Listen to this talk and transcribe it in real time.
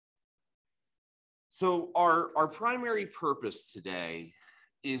So our primary purpose today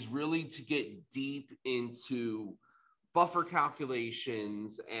is really to get deep into buffer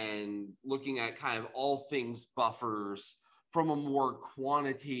calculations and looking at kind of all things buffers from a more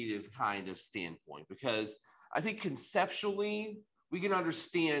quantitative kind of standpoint, because I think conceptually we can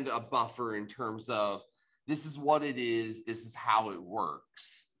understand a buffer in terms of this is what it is, this is how it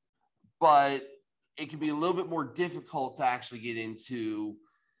works. But it can be a little bit more difficult to actually get into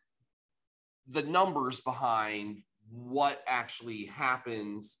the numbers behind what actually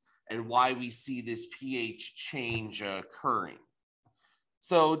happens and why we see this pH change occurring.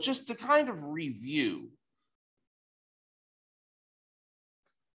 So just to kind of review,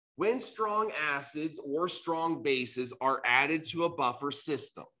 when strong acids or strong bases are added to a buffer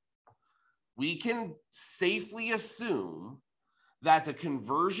system, we can safely assume that the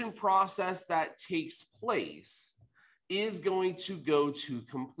conversion process that takes place is going to go to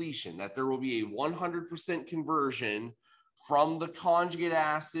completion, that there will be a 100% conversion from the conjugate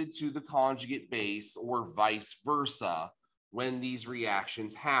acid to the conjugate base or vice versa when these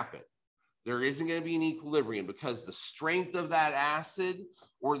reactions happen. There isn't going to be an equilibrium because the strength of that acid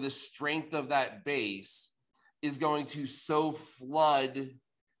or the strength of that base is going to so flood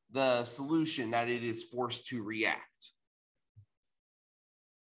the solution that it is forced to react.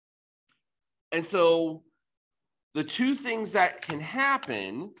 And so the two things that can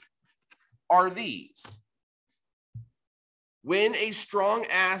happen are these. When a strong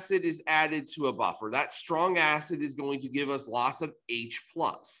acid is added to a buffer, that strong acid is going to give us lots of H+.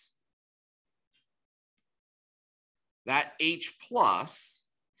 That H+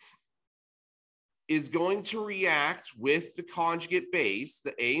 is going to react with the conjugate base,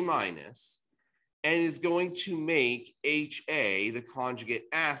 the A-, and is going to make HA, the conjugate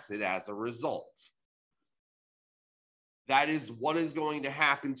acid, as a result. That is what is going to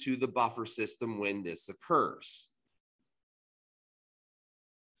happen to the buffer system when this occurs.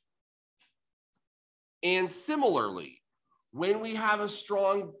 And similarly, when we have a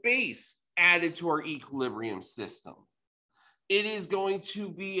strong base added to our equilibrium system, it is going to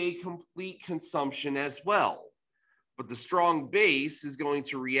be a complete consumption as well. But the strong base is going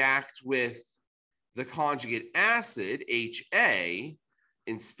to react with the conjugate acid, HA,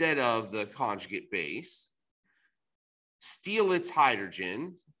 instead of the conjugate base, steal its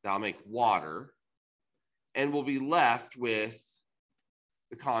hydrogen, that'll make water, and we'll be left with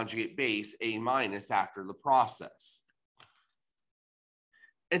the conjugate base, A- after the process.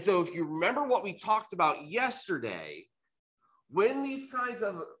 And so if you remember what we talked about yesterday, when these kinds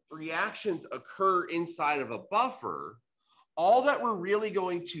of reactions occur inside of a buffer, all that we're really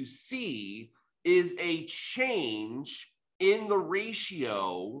going to see is a change in the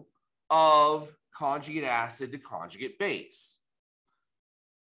ratio of conjugate acid to conjugate base.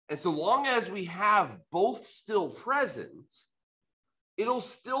 And so long as we have both still present, it'll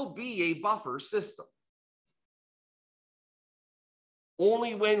still be a buffer system.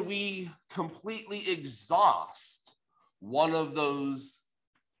 Only when we completely exhaust one of those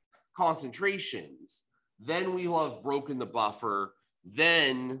concentrations, then we will have broken the buffer,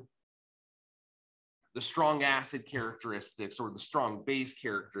 then the strong acid characteristics or the strong base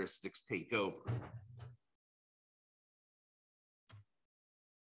characteristics take over.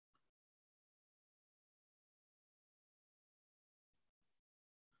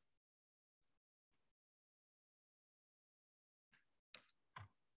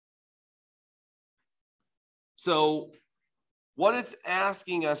 So what it's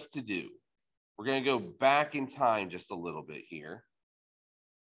asking us to do, we're going to go back in time just a little bit here.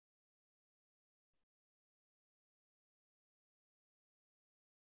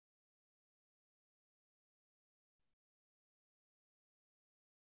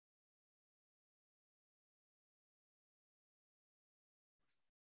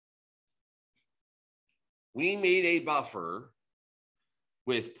 We made a buffer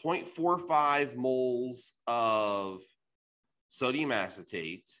with 0.45 moles of sodium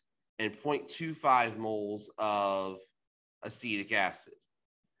acetate and 0.25 moles of acetic acid.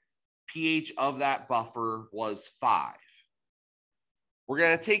 pH of that buffer was 5. We're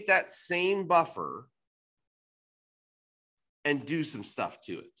going to take that same buffer and do some stuff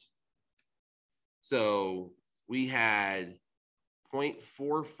to it. So we had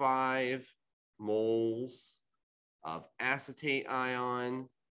 0.45 moles of acetate ion,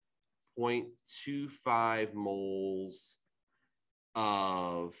 0.25 moles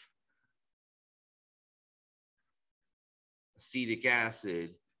of acetic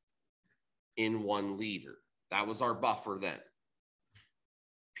acid in 1 liter. That was our buffer then.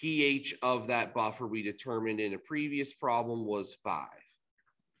 pH of that buffer we determined in a previous problem was 5.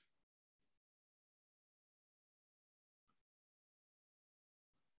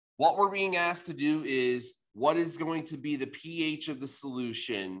 What we're being asked to do is what is going to be the pH of the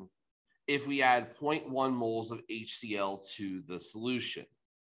solution if we add 0.1 moles of HCl to the solution.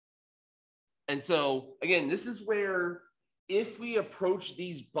 And so, again, this is where if we approach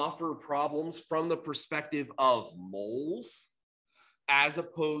these buffer problems from the perspective of moles as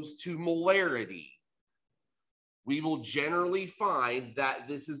opposed to molarity, we will generally find that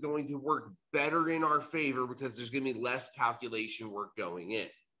this is going to work better in our favor because there's going to be less calculation work going in.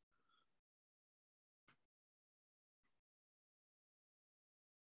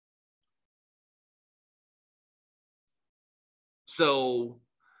 So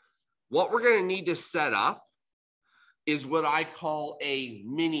what we're going to need to set up is what I call a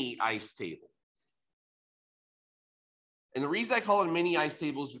mini ice table. And the reason I call it a mini ice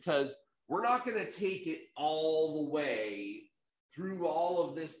table is because we're not going to take it all the way through all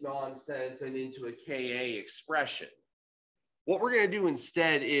of this nonsense and into a Ka expression. What we're going to do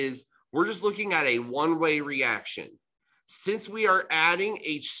instead is we're just looking at a one-way reaction. Since we are adding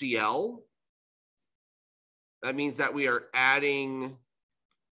HCl, that means that we are adding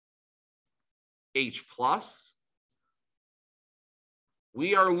H+.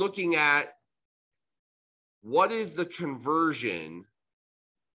 We are looking at what is the conversion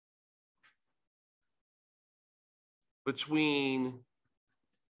between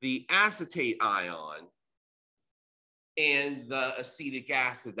the acetate ion and the acetic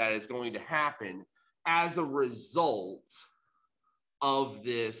acid that is going to happen as a result of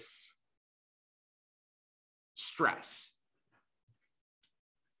this stress.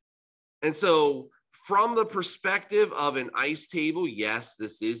 And so from the perspective of an ice table, yes,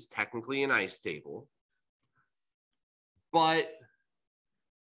 this is technically an ice table, but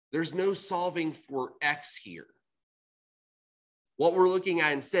there's no solving for X here. What we're looking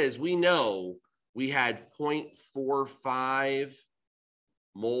at instead is we know we had 0.45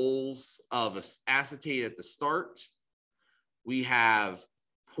 moles of acetate at the start. We have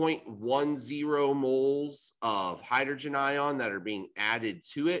 0.10 moles of hydrogen ion that are being added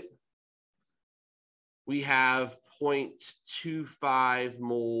to it. We have 0.25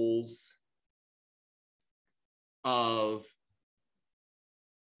 moles of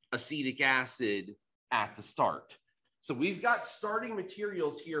acetic acid at the start. So we've got starting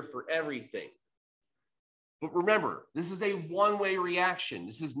materials here for everything. But remember, this is a one-way reaction.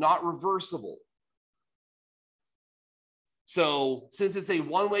 This is not reversible. So since it's a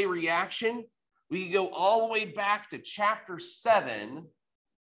one-way reaction, we can go all the way back to chapter 7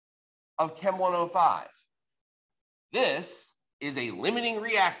 of Chem 105. This is a limiting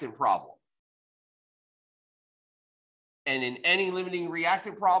reactant problem. And in any limiting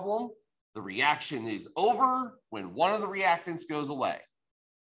reactant problem, the reaction is over when one of the reactants goes away.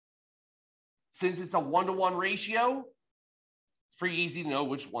 Since it's a 1-to-1 ratio, it's pretty easy to know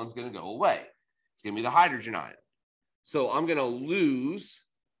which one's going to go away. It's going to be the hydrogen ion. So I'm going to lose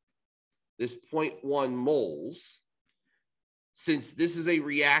this 0.1 moles. Since this is a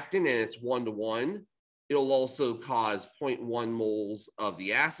reactant and it's 1-to-1, it'll also cause 0.1 moles of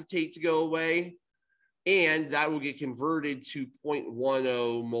the acetate to go away. And that will get converted to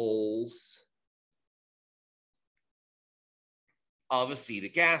 0.10 moles of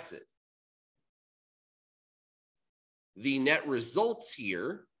acetic acid. The net results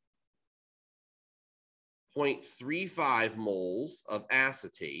here, 0.35 moles of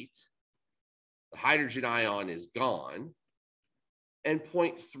acetate. The hydrogen ion is gone. And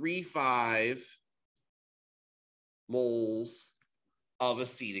 0.35 moles of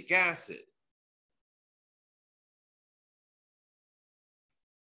acetic acid.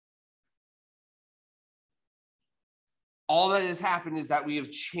 All that has happened is that we have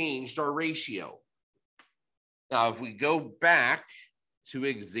changed our ratio. Now, if we go back to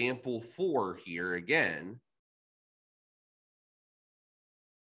example 4 here again,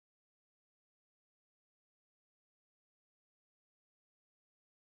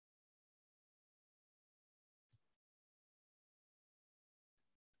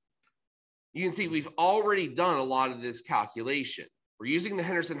 you can see we've already done a lot of this calculation. We're using the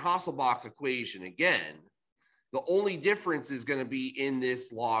Henderson-Hasselbalch equation again. The only difference is going to be in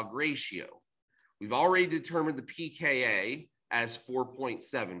this log ratio. We've already determined the pKa as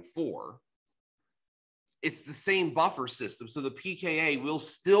 4.74. It's the same buffer system, so the pKa will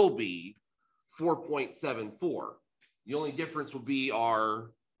still be 4.74. The only difference will be our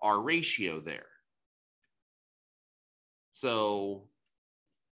ratio there. So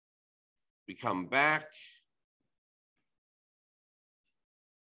we come back.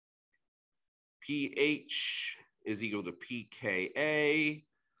 pH is equal to pKa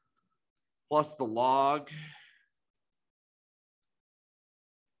plus the log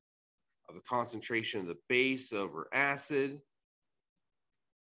of the concentration of the base over acid.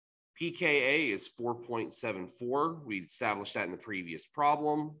 pKa is 4.74. We established that in the previous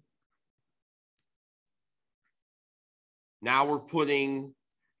problem. Now we're putting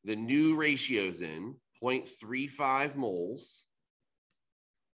the new ratios in, 0.35 moles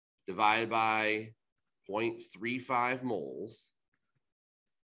divided by 0.35 moles.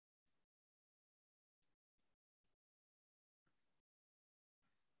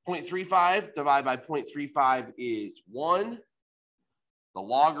 .35 divided by 0.35 is 1. The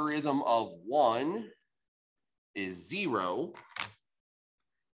logarithm of 1 is 0.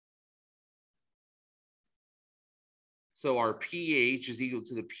 So our pH is equal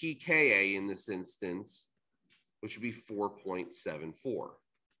to the pKa in this instance, which would be 4.74.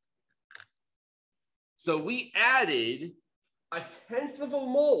 So we added 1/10 of a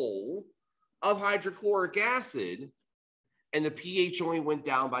mole of hydrochloric acid, and the pH only went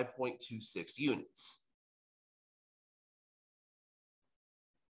down by 0.26 units.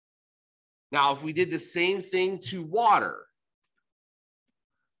 Now, if we did the same thing to water,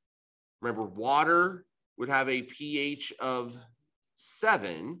 remember, water would have a pH of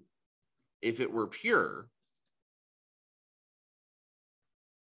 7 if it were pure.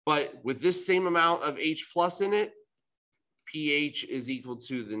 But with this same amount of H plus in it, pH is equal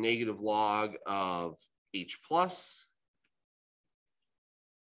to the negative log of H plus,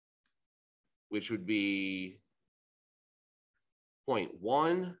 which would be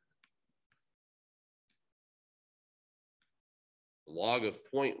 0.1. The log of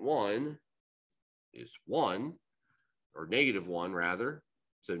 0.1 is 1, or negative 1 rather.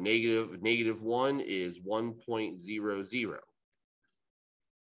 So negative 1 is 1.00.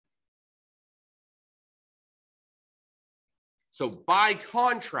 So by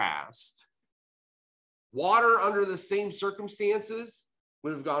contrast, water under the same circumstances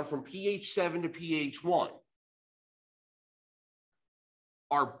would have gone from pH 7 to pH 1.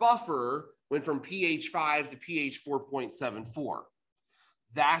 Our buffer went from pH 5 to pH 4.74.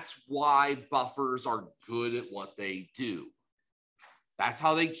 That's why buffers are good at what they do. That's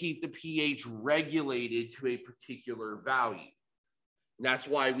how they keep the pH regulated to a particular value. And that's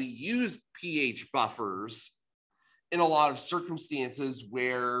why we use pH buffers in a lot of circumstances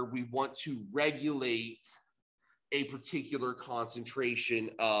where we want to regulate a particular concentration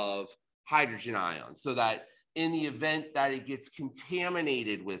of hydrogen ions, so that in the event that it gets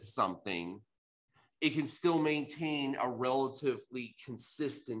contaminated with something, it can still maintain a relatively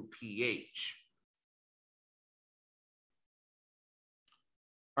consistent pH.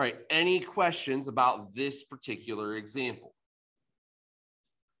 All right, any questions about this particular example?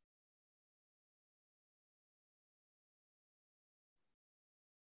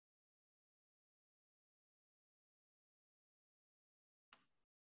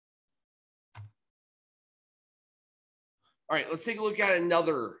 All right, let's take a look at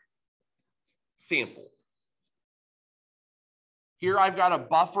another sample. Here I've got a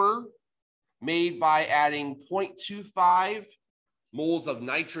buffer made by adding 0.25 moles of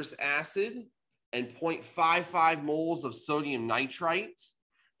nitrous acid and 0.55 moles of sodium nitrite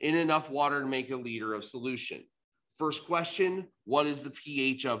in enough water to make a liter of solution. First question, what is the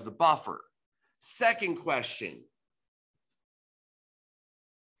pH of the buffer? Second question,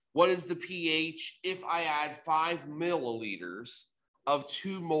 what is the pH if I add 5 milliliters of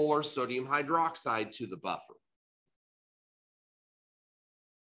 2 molar sodium hydroxide to the buffer?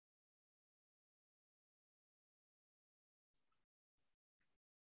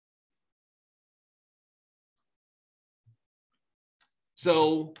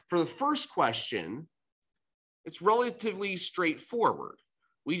 So for the first question, it's relatively straightforward.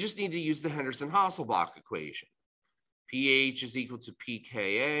 We just need to use the Henderson-Hasselbalch equation. pH is equal to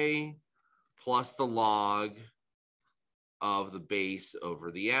pKa plus the log of the base over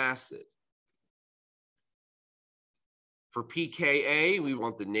the acid. For pKa, we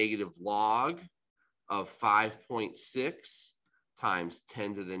want the negative log of 5.6 times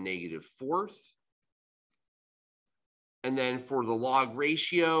 10 to the negative 4th. And then for the log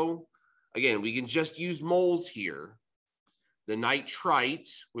ratio, again, we can just use moles here. The nitrite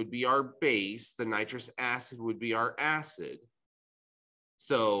would be our base. The nitrous acid would be our acid.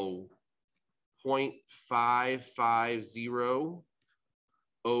 So 0.550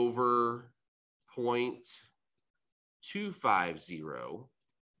 over 0.250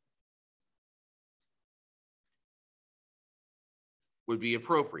 would be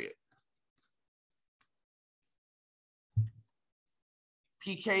appropriate.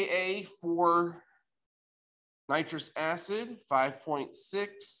 pKa for nitrous acid,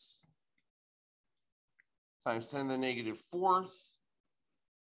 5.6 times 10 to the negative 4th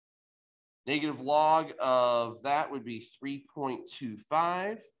Negative log of that would be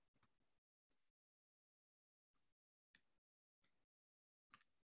 3.25.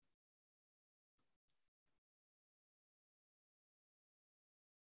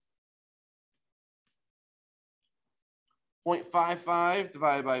 .55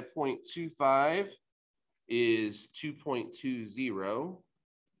 divided by 0.25 is 2.20.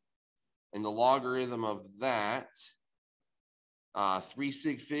 And the logarithm of that, 3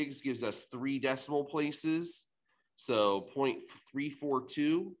 sig figs gives us 3 decimal places. So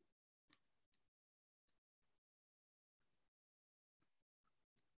 0.342.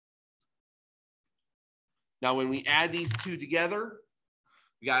 Now, when we add these two together,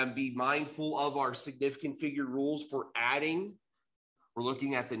 we got to be mindful of our significant figure rules for adding. We're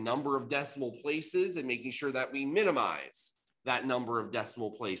looking at the number of decimal places and making sure that we minimize that number of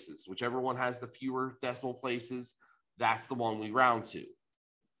decimal places. Whichever one has the fewer decimal places, that's the one we round to.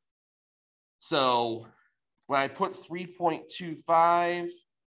 So when I put 3.25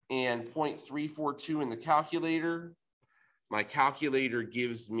 and 0.342 in the calculator, my calculator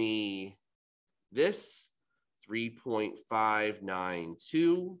gives me this,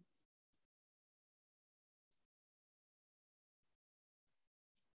 3.592.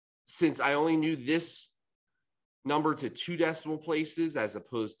 Since I only knew this number to 2 decimal places as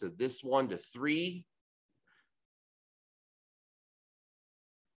opposed to this one to 3,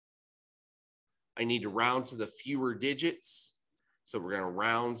 I need to round to the fewer digits. So we're going to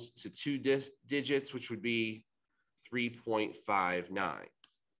round to 2 digits, which would be 3.59.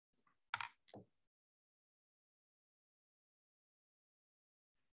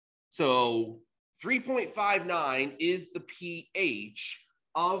 So 3.59 is the pH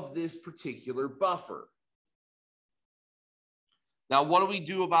of this particular buffer. Now, what do we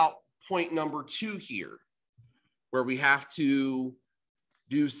do about point number 2 here, where we have to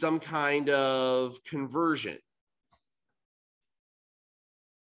do some kind of conversion?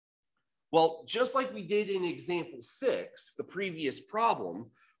 Well, just like we did in example 6, the previous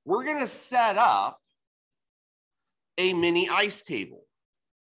problem, we're going to set up a mini ice table.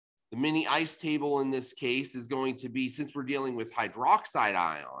 The mini ice table in this case is going to be, since we're dealing with hydroxide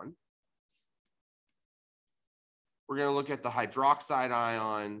ion, we're going to look at the hydroxide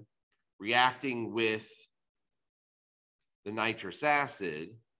ion reacting with the nitrous acid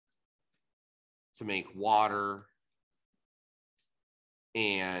to make water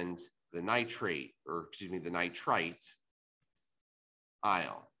and the nitrate, or excuse me, the nitrite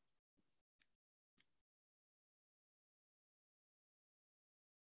ion.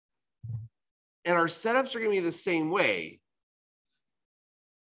 And our setups are going to be the same way.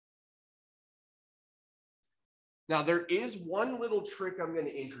 Now, there is one little trick I'm going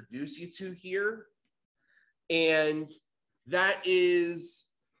to introduce you to here, and that is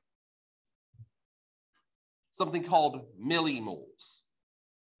something called millimoles.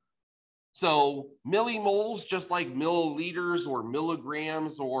 So millimoles, just like milliliters or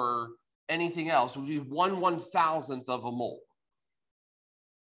milligrams or anything else, would be 1/1000th of a mole.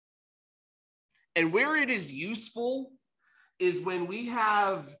 And where it is useful is when we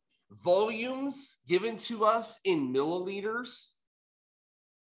have volumes given to us in milliliters,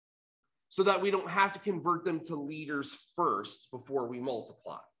 so that we don't have to convert them to liters first before we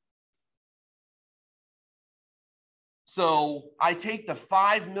multiply. So I take the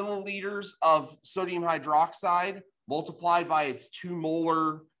 5 milliliters of sodium hydroxide multiplied by its 2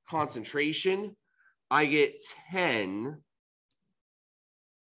 molar concentration. I get 10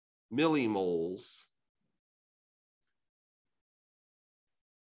 millimoles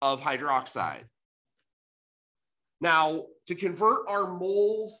of hydroxide. Now, to convert our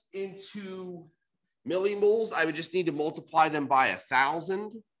moles into millimoles, I would just need to multiply them by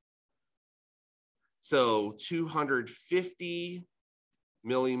 1,000. So 250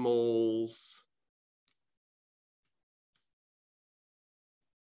 millimoles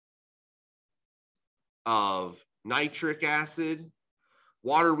of nitric acid.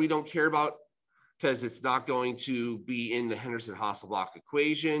 Water we don't care about because it's not going to be in the Henderson-Hasselbalch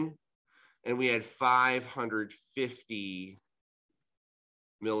equation. And we had 550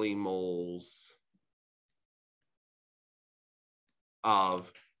 millimoles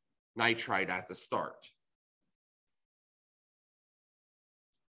of nitrite at the start.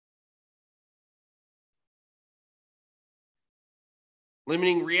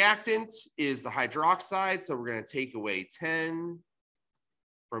 Limiting reactant is the hydroxide, so we're going to take away 10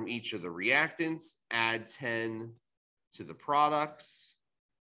 from each of the reactants, add 10 to the products.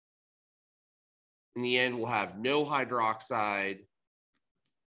 In the end, we'll have no hydroxide,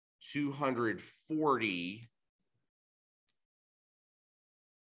 240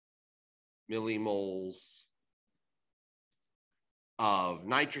 millimoles of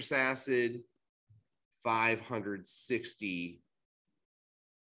nitrous acid, 560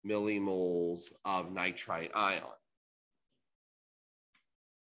 millimoles of nitrite ion.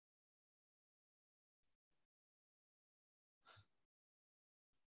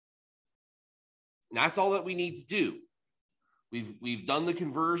 And that's all that we need to do. We've done the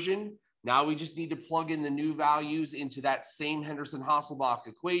conversion. Now we just need to plug in the new values into that same Henderson-Hasselbalch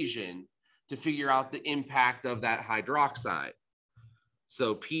equation to figure out the impact of that hydroxide.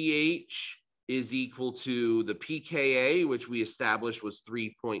 So pH is equal to the pKa, which we established was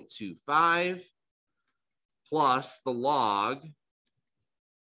 3.25, plus the log.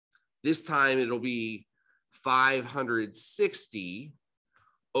 This time it'll be 560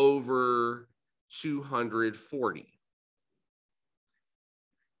 over 240.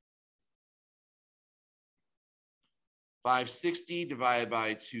 560 divided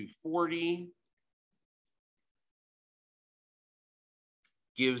by 240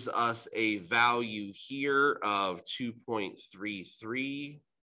 gives us a value here of 2.33.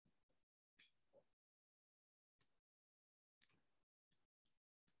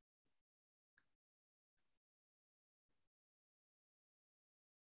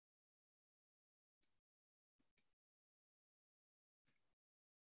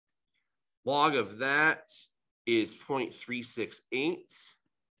 Log of that is 0.368.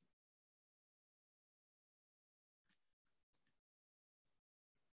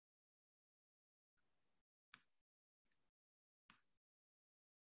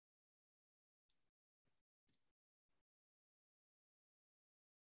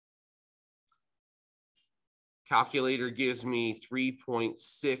 Calculator gives me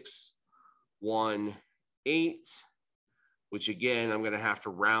 3.618, which again, I'm going to have to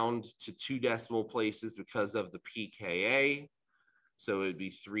round to 2 decimal places because of the pKa. So it'd be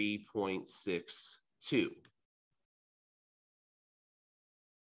 3.62.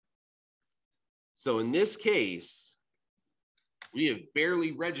 So in this case, we have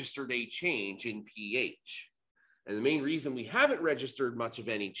barely registered a change in pH. And the main reason we haven't registered much of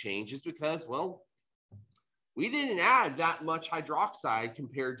any change is because, well, we didn't add that much hydroxide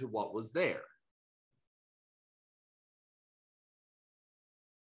compared to what was there.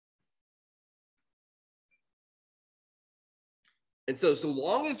 And so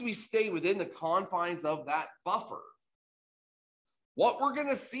long as we stay within the confines of that buffer, what we're going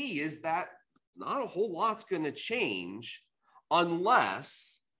to see is that not a whole lot's going to change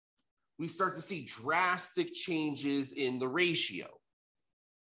unless we start to see drastic changes in the ratio.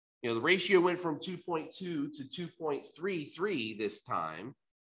 You know, the ratio went from 2.2 to 2.33 this time.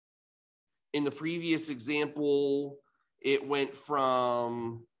 In the previous example, it went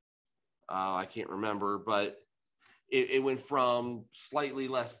from, I can't remember, but it went from slightly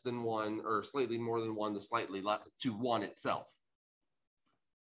less than 1 or slightly more than 1 to slightly less to 1 itself.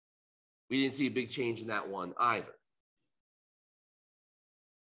 We didn't see a big change in that one either.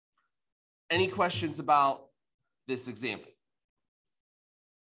 Any questions about this example?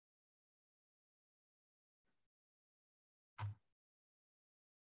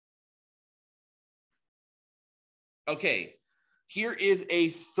 Okay, here is a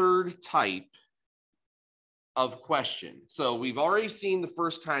third type of question. So we've already seen the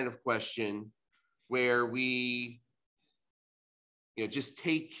first kind of question where we, just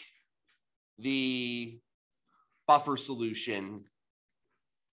take the buffer solution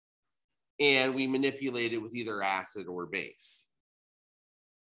and we manipulate it with either acid or base.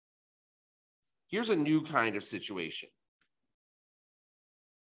 Here's a new kind of situation.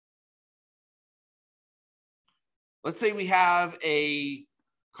 Let's say we have a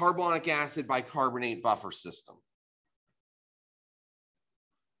carbonic acid bicarbonate buffer system.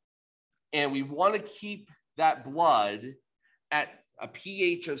 And we want to keep that blood at a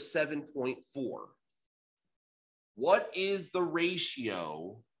pH of 7.4. What is the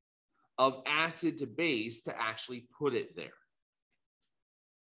ratio of acid to base to actually put it there?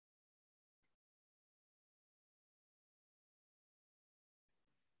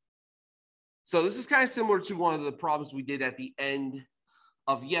 So this is kind of similar to one of the problems we did at the end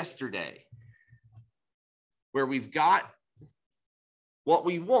of yesterday, where we've got what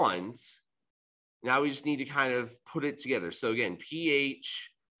we want. Now we just need to kind of put it together. So again,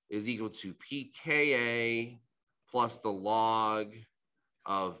 pH is equal to pKa plus the log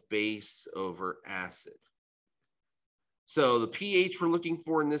of base over acid. So the pH we're looking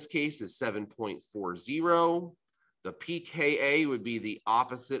for in this case is 7.40. The pKa would be the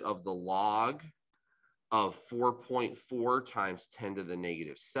opposite of the log of 4.4 times 10 to the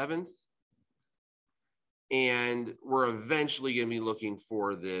negative 7th. And we're eventually going to be looking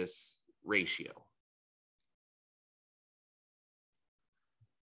for this ratio.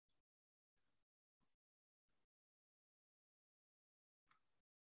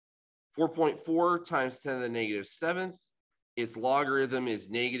 (4.4 times 10 to the negative 7th. Its logarithm is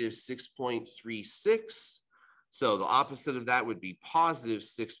negative 6.36. So the opposite of that would be positive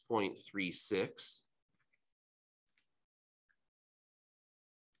 6.36.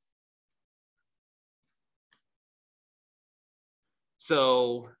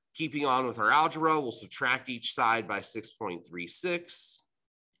 So keeping on with our algebra, we'll subtract each side by 6.36.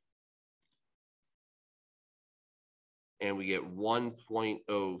 And we get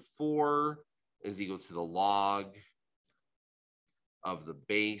 1.04 is equal to the log of the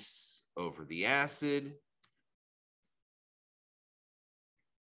base over the acid.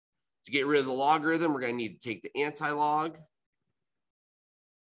 To get rid of the logarithm, we're going to need to take the anti-log.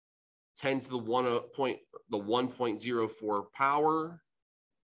 10 to the 1.04 power.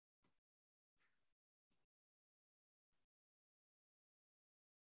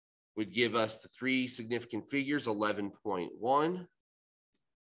 Would give us the three significant figures, 11.1.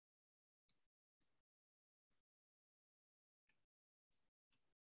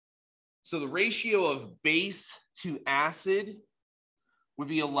 So the ratio of base to acid would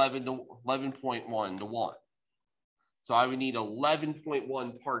be 11.1 to 1. So I would need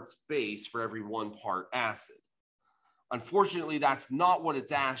 11.1 parts base for every 1 part acid. Unfortunately, that's not what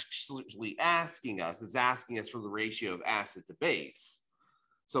it's actually asking us. It's asking us for the ratio of acid to base.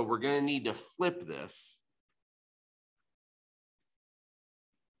 So we're going to need to flip this.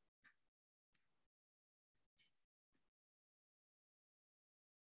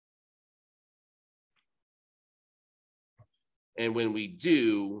 And when we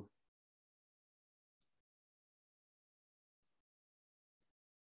do,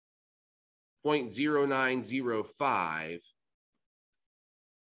 .0905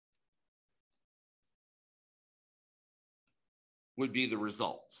 would be the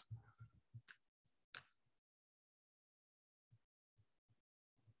result.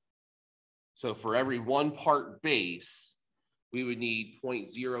 So for every 1 part base, we would need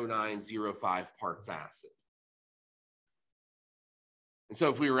 0.0905 parts acid. And so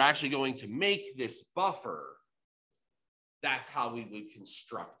if we were actually going to make this buffer, that's how we would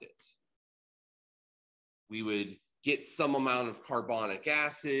construct it. We would get some amount of carbonic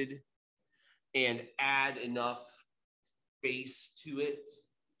acid and add enough base to it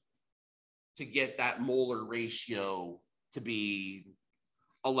to get that molar ratio to be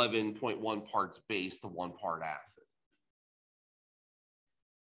 11.1 parts base to 1 part acid.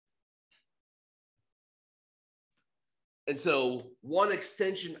 And so one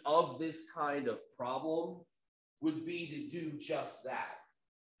extension of this kind of problem would be to do just that.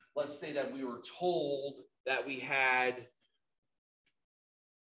 Let's say that we were told that we had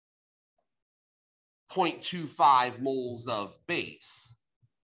 0.25 moles of base.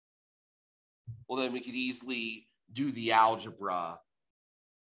 Well, then we could easily do the algebra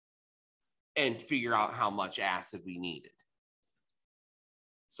and figure out how much acid we needed.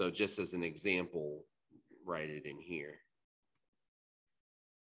 So just as an example, write it in here.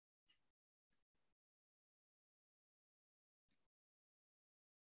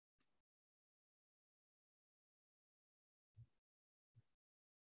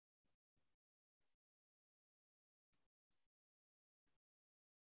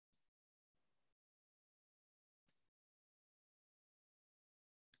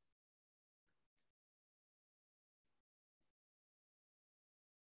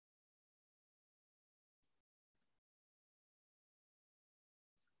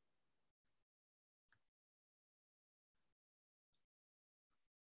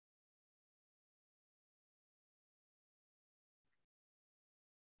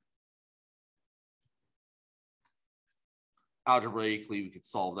 Algebraically, we could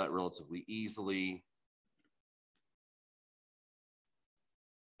solve that relatively easily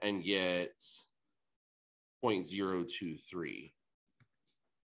and get 0.023.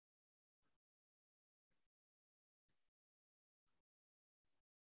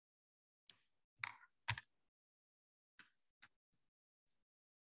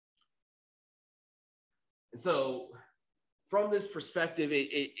 And so from this perspective,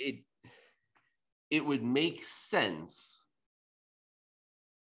 it would make sense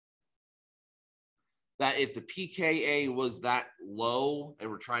that if the pKa was that low and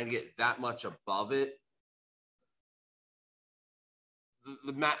we're trying to get that much above it,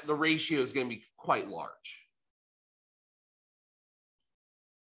 the ratio is going to be quite large.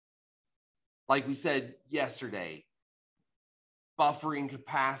 Like we said yesterday, buffering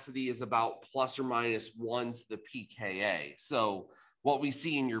capacity is about ±1 to the pKa. So what we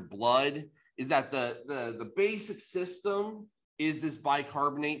see in your blood is that the basic system is this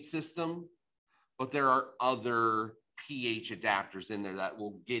bicarbonate system, but there are other pH adapters in there that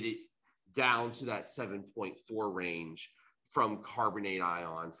will get it down to that 7.4 range from carbonate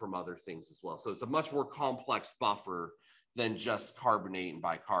ion, from other things as well. So it's a much more complex buffer than just carbonate and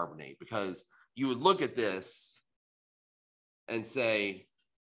bicarbonate, because you would look at this and say,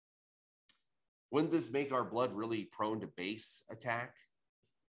 wouldn't this make our blood really prone to base attack?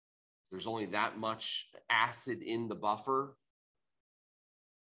 There's only that much acid in the buffer.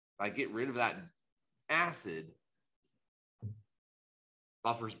 If I get rid of that acid,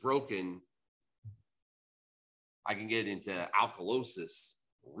 buffer's broken, I can get into alkalosis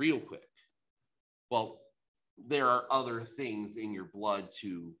real quick. Well, there are other things in your blood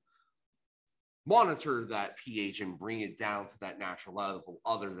to monitor that pH and bring it down to that natural level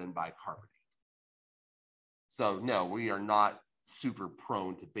other than bicarbonate. So no, we are not super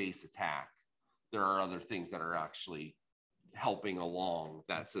prone to base attack. There are other things that are actually helping along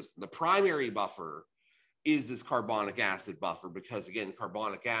that system. The primary buffer is this carbonic acid buffer, because again,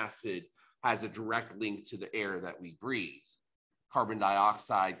 carbonic acid has a direct link to the air that we breathe. Carbon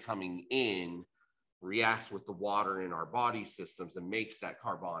dioxide coming in reacts with the water in our body systems and makes that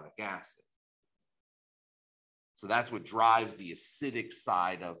carbonic acid. So that's what drives the acidic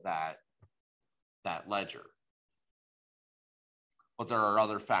side of that ledger. But there are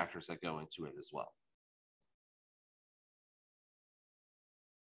other factors that go into it as well.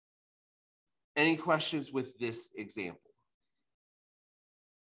 Any questions with this example?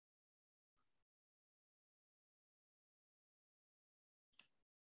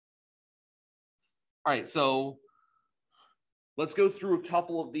 All right, so let's go through a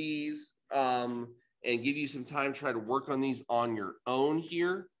couple of these and give you some time to try to work on these on your own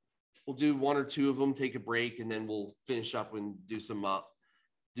here. We'll do one or two of them, take a break, and then we'll finish up and do some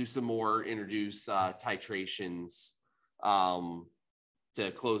more, introduce titrations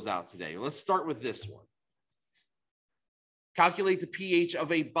to close out today. Let's start with this one. Calculate the pH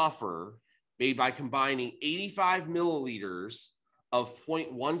of a buffer made by combining 85 milliliters of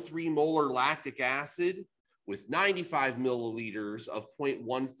 0.13 molar lactic acid with 95 milliliters of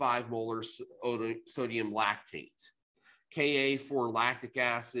 0.15 molar sodium lactate. Ka for lactic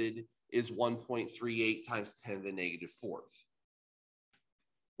acid is 1.38 times 10 to the negative fourth.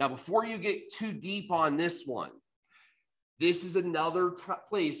 Now, before you get too deep on this one, this is another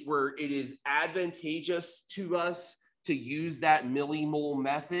place where it is advantageous to us to use that millimole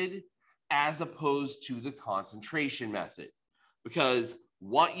method as opposed to the concentration method. Because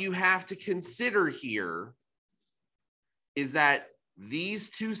what you have to consider here is that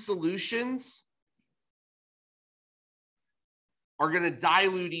these two solutions are going to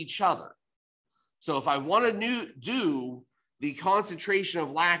dilute each other. So if I want to do the concentration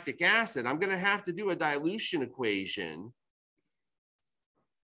of lactic acid, I'm going to have to do a dilution equation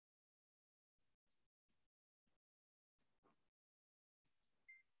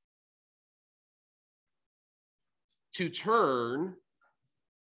to turn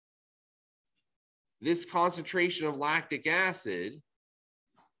this concentration of lactic acid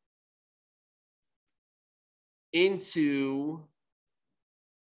into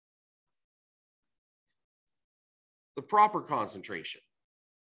the proper concentration.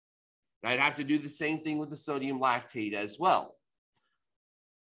 I'd have to do the same thing with the sodium lactate as well.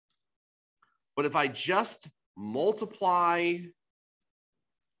 But if I just multiply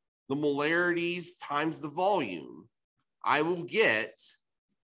the molarities times the volume, I will get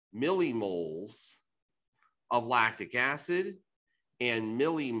millimoles of lactic acid and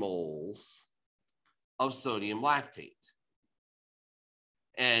millimoles of sodium lactate.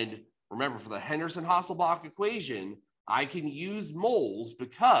 And remember, for the Henderson-Hasselbalch equation, I can use moles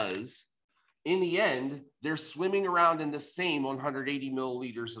because in the end, they're swimming around in the same 180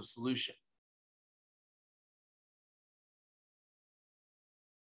 milliliters of solution.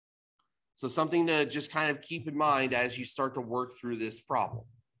 So something to just kind of keep in mind as you start to work through this problem.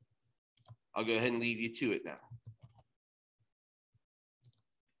 I'll go ahead and leave you to it now.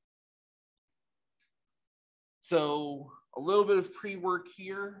 So a little bit of pre-work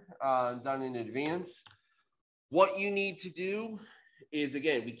here done in advance. What you need to do is,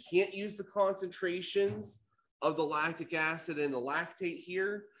 again, we can't use the concentrations of the lactic acid and the lactate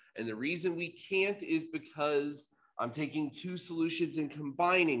here. And the reason we can't is because I'm taking two solutions and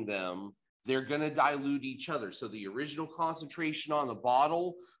combining them. They're going to dilute each other. So the original concentration on the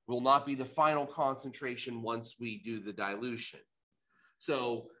bottle will not be the final concentration once we do the dilution.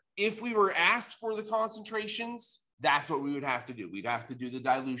 So if we were asked for the concentrations, that's what we would have to do. We'd have to do the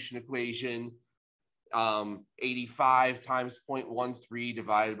dilution equation 85 times 0.13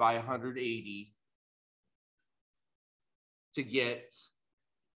 divided by 180 to get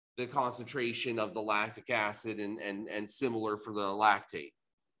the concentration of the lactic acid and similar for the lactate.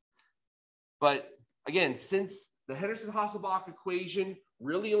 But again, since the Henderson-Hasselbalch equation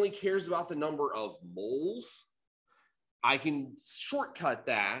really only cares about the number of moles, I can shortcut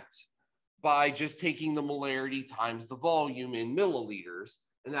that by just taking the molarity times the volume in milliliters,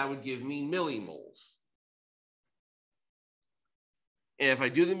 and that would give me millimoles. And if I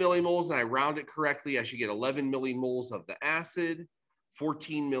do the millimoles and I round it correctly, I should get 11 millimoles of the acid,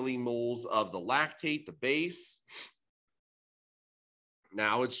 14 millimoles of the lactate, the base.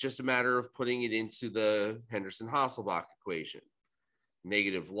 Now it's just a matter of putting it into the Henderson-Hasselbalch equation.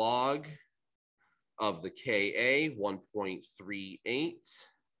 Negative log of the Ka, 1.38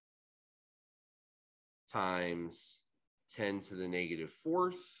 times 10 to the negative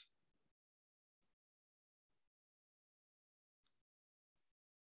fourth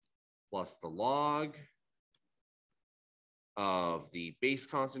plus the log of the base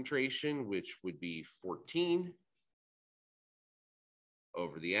concentration, which would be 14,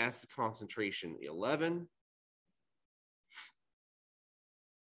 over the acid concentration, 11.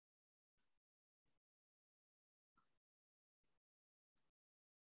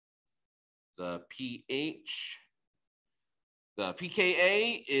 The pH, the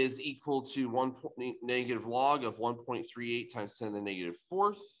pKa is equal to negative log of 1.38 times 10 to the negative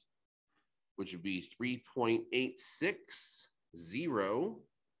fourth, which would be 3.860.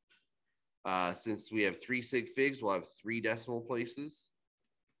 Since we have 3 sig figs, we'll have 3 decimal places.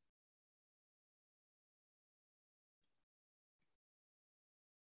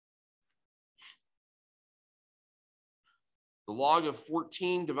 The log of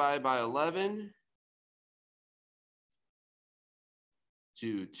 14 divided by 11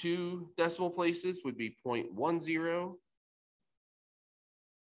 to 2 decimal places would be 0.10.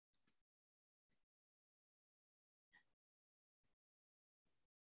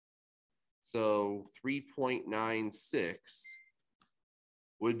 So 3.96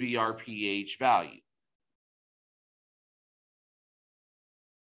 would be our pH value.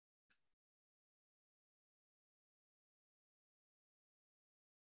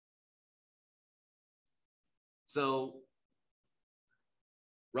 So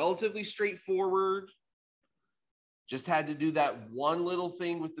relatively straightforward. Just had to do that one little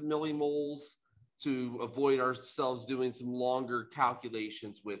thing with the millimoles to avoid ourselves doing some longer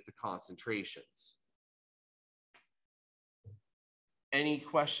calculations with the concentrations. Any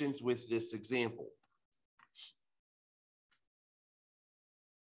questions with this example?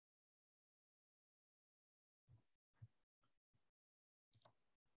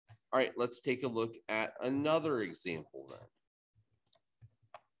 All right, let's take a look at another example then.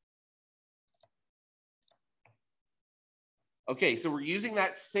 Okay, so we're using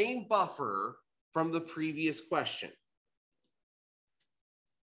that same buffer from the previous question.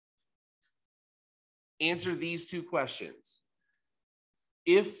 Answer these 2 questions.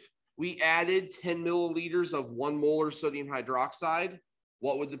 If we added 10 milliliters of 1 molar sodium hydroxide,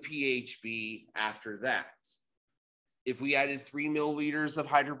 what would the pH be after that? If we added 3 milliliters of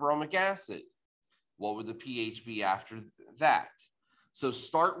hydrobromic acid, what would the pH be after that? So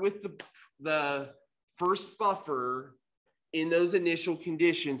start with the first buffer in those initial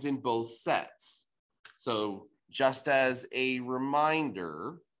conditions in both sets. So just as a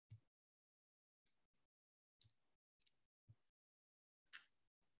reminder,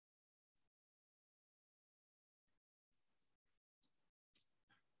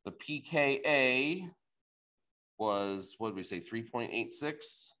 the pKa was, what did we say,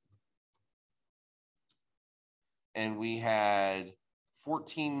 3.86? And we had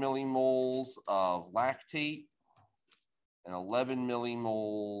 14 millimoles of lactate and 11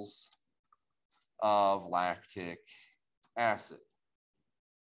 millimoles of lactic acid.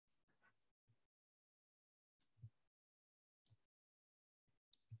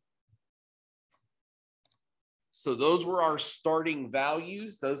 So those were our starting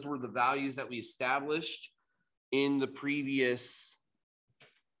values. Those were the values that we established in the previous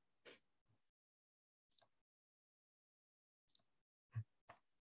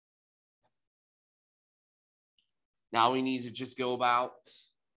Now we need to just go about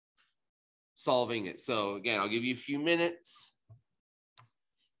solving it. So again, I'll give you a few minutes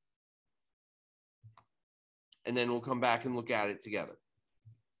and then we'll come back and look at it together.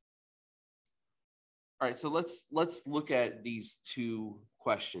 All right, so let's look at these 2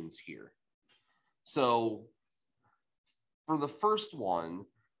 questions here. So for the first one,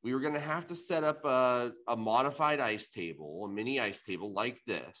 we were going to have to set up a modified ice table, a mini ice table like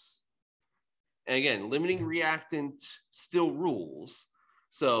this. And again, limiting reactant still rules.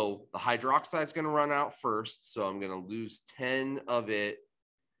 So the hydroxide is going to run out first. So I'm going to lose 10 of it.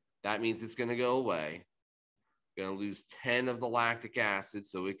 That means it's going to go away. I'm going to lose 10 of the lactic acid.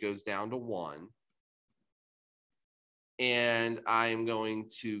 So it goes down to 1. And I am going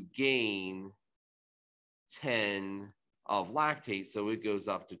to gain 10 of lactate. So it goes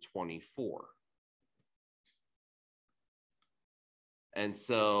up to 24. And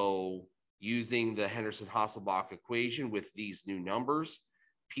so using the Henderson-Hasselbalch equation with these new numbers,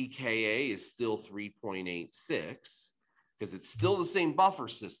 pKa is still 3.86 because it's still the same buffer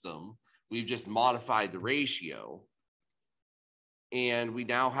system. We've just modified the ratio. And we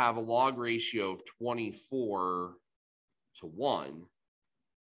now have a log ratio of 24 to 1.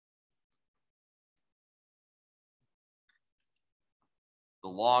 The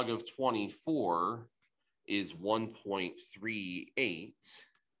log of 24 is 1.38.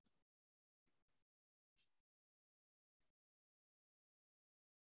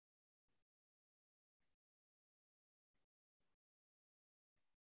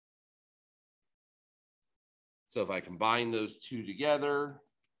 So if I combine those two together,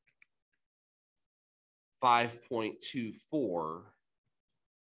 5.24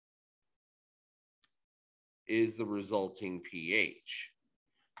 is the resulting pH.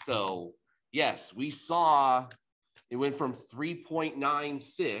 So yes, we saw it went from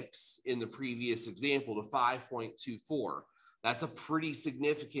 3.96 in the previous example to 5.24. That's a pretty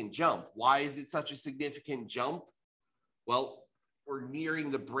significant jump. Why is it such a significant jump? Well, we're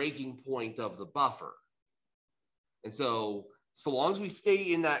nearing the breaking point of the buffer. And so long as we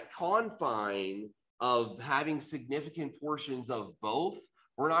stay in that confine of having significant portions of both,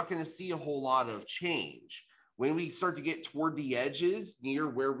 we're not going to see a whole lot of change. When we start to get toward the edges near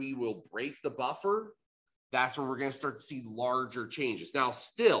where we will break the buffer, that's where we're going to start to see larger changes. Now,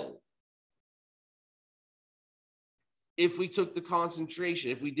 still, if we took the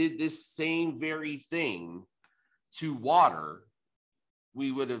concentration, if we did this same very thing to water,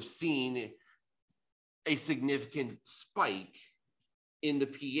 we would have seen a significant spike in the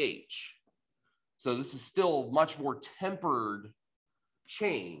pH. So this is still much more tempered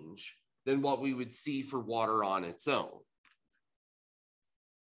change than what we would see for water on its own.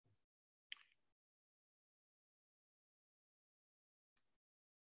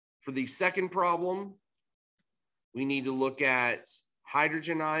 For the second problem, we need to look at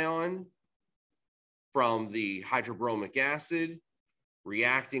hydrogen ion from the hydrobromic acid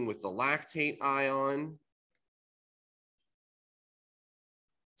reacting with the lactate ion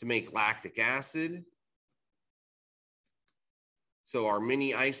to make lactic acid. So our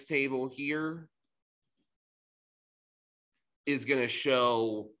mini ice table here is going to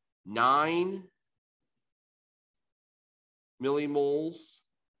show 9 millimoles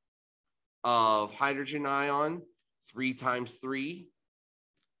of hydrogen ion, 3 times 3.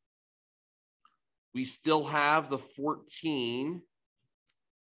 We still have the 14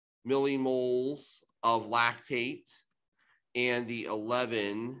 millimoles of lactate and the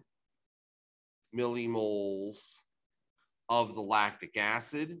 11 millimoles of the lactic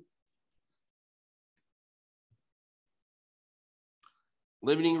acid.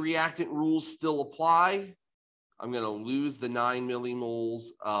 Limiting reactant rules still apply. I'm going to lose the 9 millimoles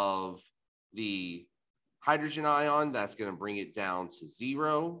of the hydrogen ion. That's going to bring it down to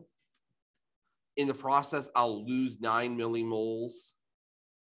 0. In the process, I'll lose 9 millimoles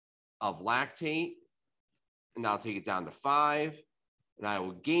of lactate, and I'll take it down to 5, and I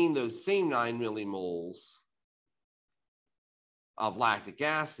will gain those same 9 millimoles of lactic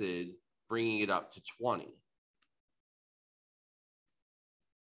acid, bringing it up to 20.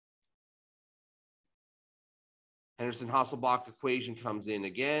 Henderson-Hasselbalch equation comes in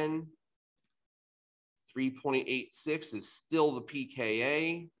again. 3.86 is still the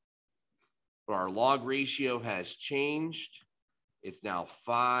pKa, but our log ratio has changed. It's now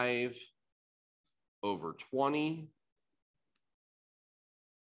 5/20.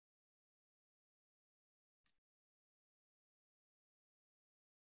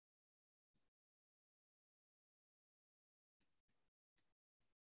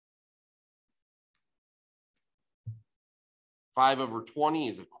 (5/20)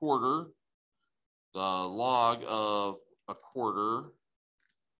 is a quarter. The log of a quarter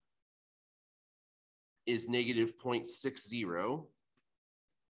is negative 0.60.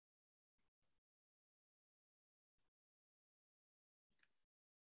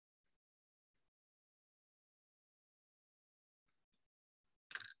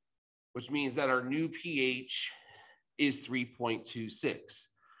 Which means that our new pH is 3.26.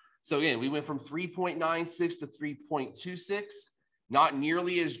 So again, we went from 3.96 to 3.26. not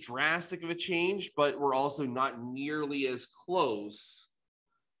nearly as drastic of a change, but we're also not nearly as close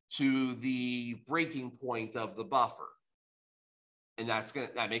to the breaking point of the buffer. And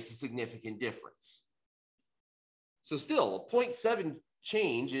that makes a significant difference. So still, a 0.7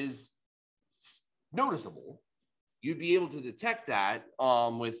 change is noticeable. You'd be able to detect that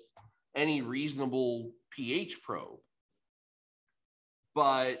with any reasonable pH probe,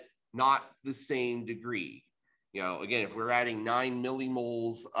 but not the same degree. You know, again, if we're adding 9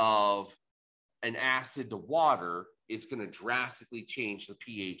 millimoles of an acid to water, it's going to drastically change the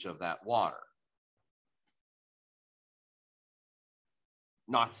pH of that water.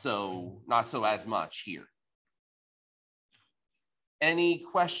 Not so as much here. Any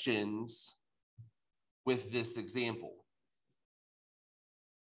questions with this example?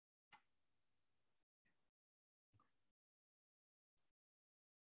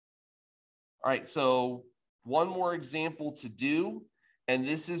 All right, so one more example to do, and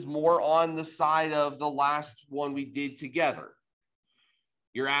this is more on the side of the last one we did together.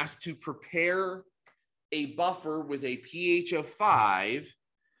 You're asked to prepare a buffer with a pH of 5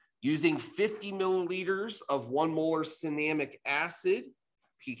 using 50 milliliters of 1 molar cinnamic acid.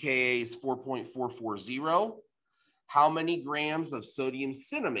 pKa is 4.440. How many grams of sodium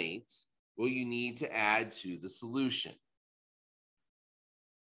cinnamate will you need to add to the solution?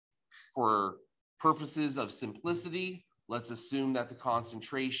 For purposes of simplicity, let's assume that the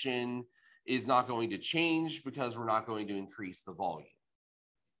concentration is not going to change because we're not going to increase the volume.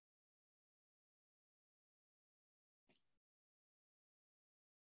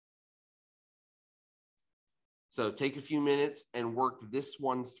 So take a few minutes and work this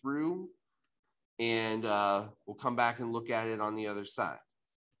one through, and we'll come back and look at it on the other side.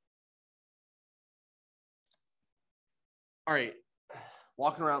 All right,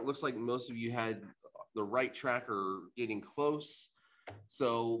 walking around, it looks like most of you had the right track or getting close.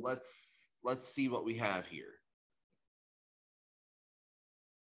 So let's see what we have here.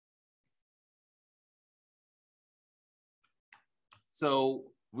 So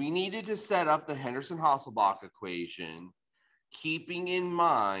we needed to set up the Henderson-Hasselbalch equation, keeping in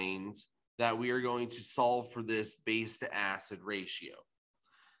mind that we are going to solve for this base to acid ratio.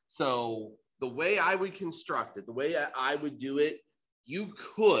 So the way I would construct it, the way I would do it, you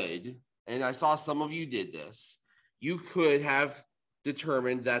could, and I saw some of you did this, you could have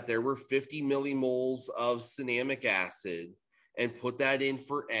determined that there were 50 millimoles of cinnamic acid and put that in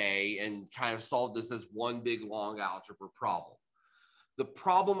for A and kind of solve this as one big long algebra problem. The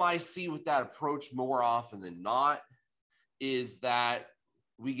problem I see with that approach more often than not is that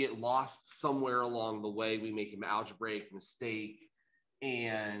we get lost somewhere along the way. We make an algebraic mistake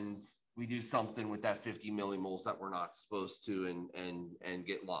and we do something with that 50 millimoles that we're not supposed to and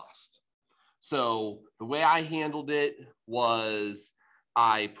get lost. So the way I handled it was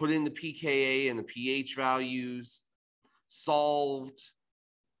I put in the pKa and the pH values, solved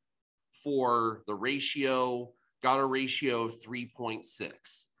for the ratio, got a ratio of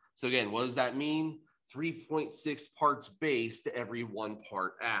 3.6. So again, what does that mean? 3.6 parts base to every 1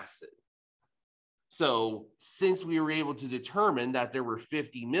 part acid. So since we were able to determine that there were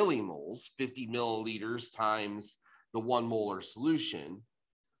 50 millimoles, 50 milliliters times the 1 molar solution,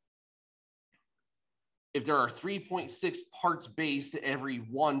 if there are 3.6 parts base to every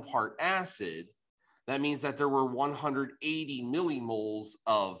 1 part acid, that means that there were 180 millimoles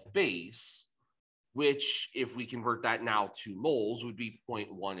of base, which if we convert that now to moles would be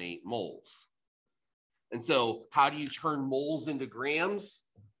 0.18 moles. And so how do you turn moles into grams?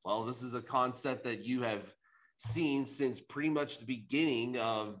 Well, this is a concept that you have seen since pretty much the beginning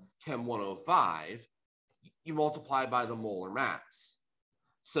of Chem 105. You multiply by the molar mass.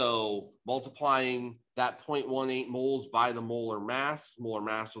 So multiplying that 0.18 moles by the molar mass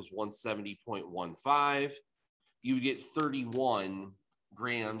was 170.15, you would get 31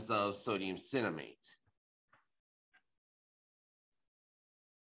 grams of sodium cinnamate.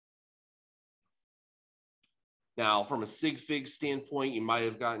 Now, from a sig fig standpoint, you might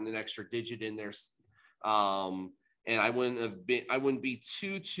have gotten an extra digit in there, and I wouldn't be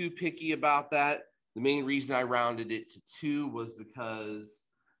too picky about that. The main reason I rounded it to 2 was because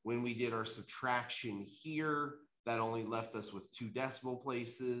when we did our subtraction here, that only left us with 2 decimal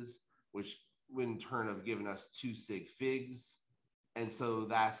places, which would in turn have given us 2 sig figs. And so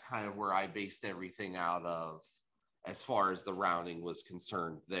that's kind of where I based everything out of as far as the rounding was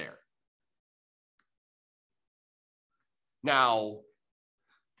concerned there. Now,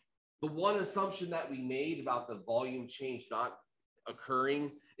 the one assumption that we made about the volume change not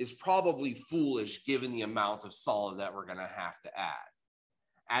occurring is probably foolish given the amount of solid that we're going to have to add.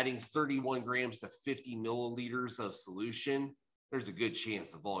 Adding 31 grams to 50 milliliters of solution there's a good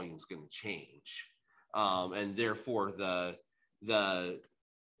chance the volume is going to change. And therefore the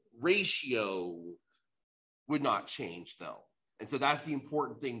ratio would not change though. And so that's the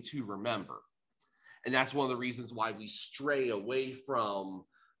important thing to remember. And that's one of the reasons why we stray away from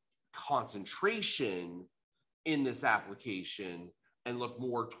concentration in this application and look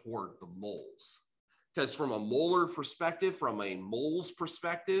more toward the moles. Because from a molar perspective, from a moles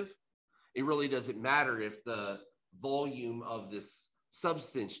perspective, it really doesn't matter if the volume of this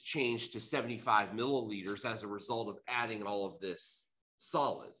substance changed to 75 milliliters as a result of adding all of this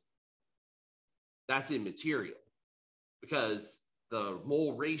solid. That's immaterial because the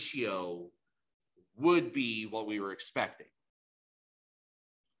mole ratio would be what we were expecting.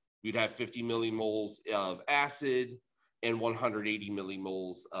 We'd have 50 millimoles of acid and 180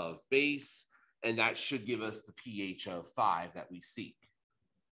 millimoles of base, and that should give us the pH of 5 that we seek.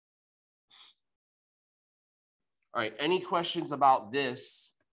 All right, any questions about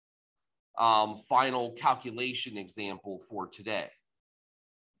this final calculation example for today?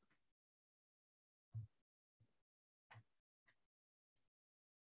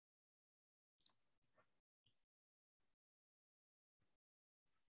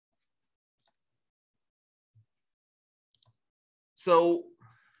 So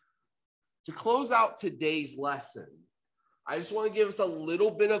to close out today's lesson, I just want to give us a little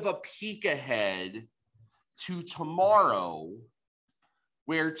bit of a peek ahead to tomorrow,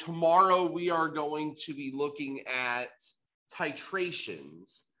 where tomorrow we are going to be looking at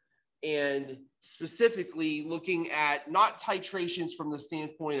titrations, and specifically looking at not titrations from the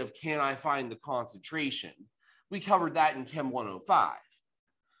standpoint of can I find the concentration? We covered that in Chem 105,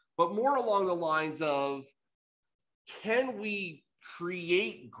 but more along the lines of can we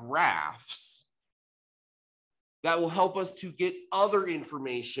create graphs that will help us to get other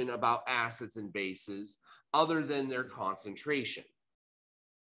information about acids and bases other than their concentration.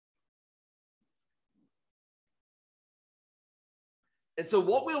 And so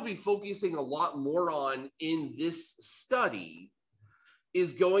what we'll be focusing a lot more on in this study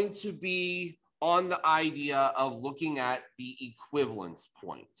is going to be on the idea of looking at the equivalence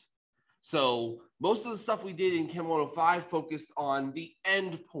point. So most of the stuff we did in Chem 105 focused on the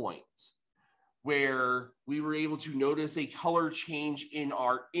end point, where we were able to notice a color change in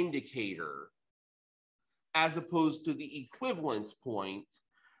our indicator, as opposed to the equivalence point,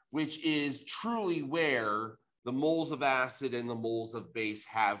 which is truly where the moles of acid and the moles of base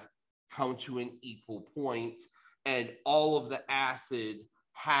have come to an equal point, and all of the acid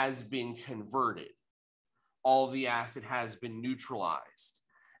has been converted. All of the acid has been neutralized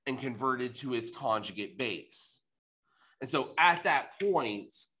and converted to its conjugate base. And so at that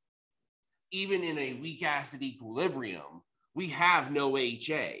point, even in a weak acid equilibrium, we have no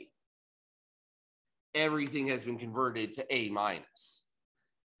HA. Everything has been converted to A minus.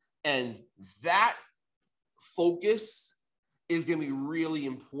 And that focus is going to be really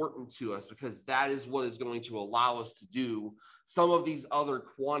important to us, because that is what is going to allow us to do some of these other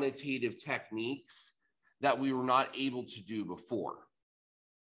quantitative techniques that we were not able to do before.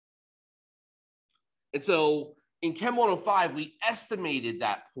 And so in Chem 105, we estimated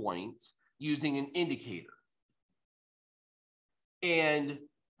that point using an indicator. And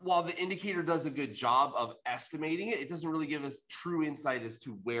while the indicator does a good job of estimating it, it doesn't really give us true insight as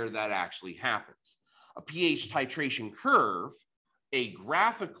to where that actually happens. A pH titration curve, a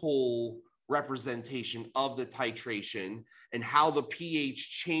graphical representation of the titration and how the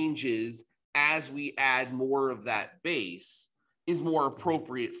pH changes as we add more of that base, is more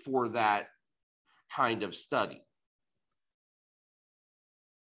appropriate for that kind of study.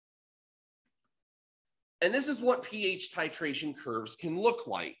 And this is what pH titration curves can look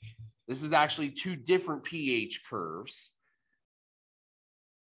like. This is actually two different pH curves.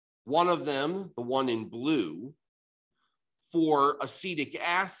 One of them, the one in blue, for acetic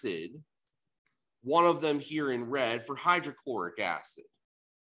acid, one of them here in red for hydrochloric acid.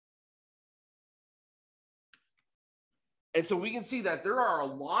 And so we can see that there are a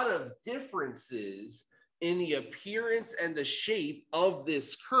lot of differences in the appearance and the shape of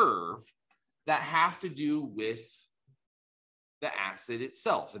this curve that have to do with the acid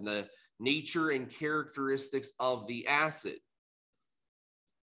itself and the nature and characteristics of the acid.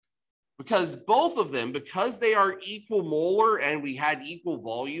 Because both of them, because they are equal molar and we had equal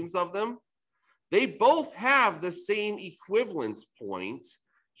volumes of them, they both have the same equivalence point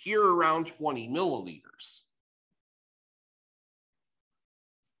here around 20 milliliters.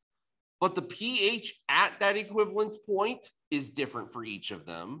 But the pH at that equivalence point is different for each of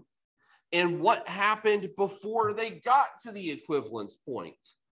them. And what happened before they got to the equivalence point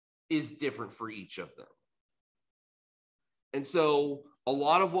is different for each of them. And so a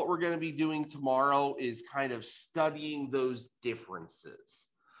lot of what we're going to be doing tomorrow is kind of studying those differences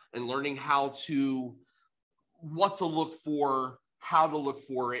and learning what to look for, how to look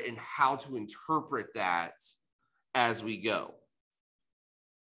for it, and how to interpret that as we go.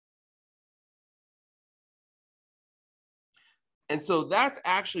 And so that's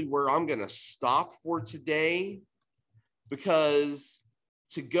actually where I'm going to stop for today, because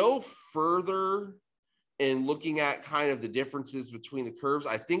to go further in looking at kind of the differences between the curves,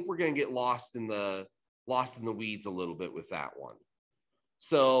 I think we're going to get lost in the weeds a little bit with that one.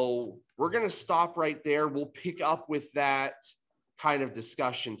 So we're going to stop right there. We'll pick up with that kind of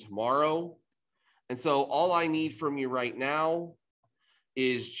discussion tomorrow. And so all I need from you right now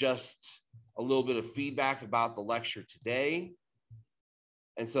is just a little bit of feedback about the lecture today.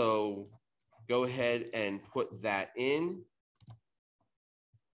 And so go ahead and put that in.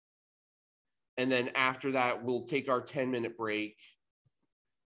 And then after that, we'll take our 10-minute break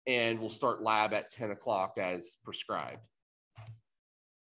and we'll start lab at 10 o'clock as prescribed.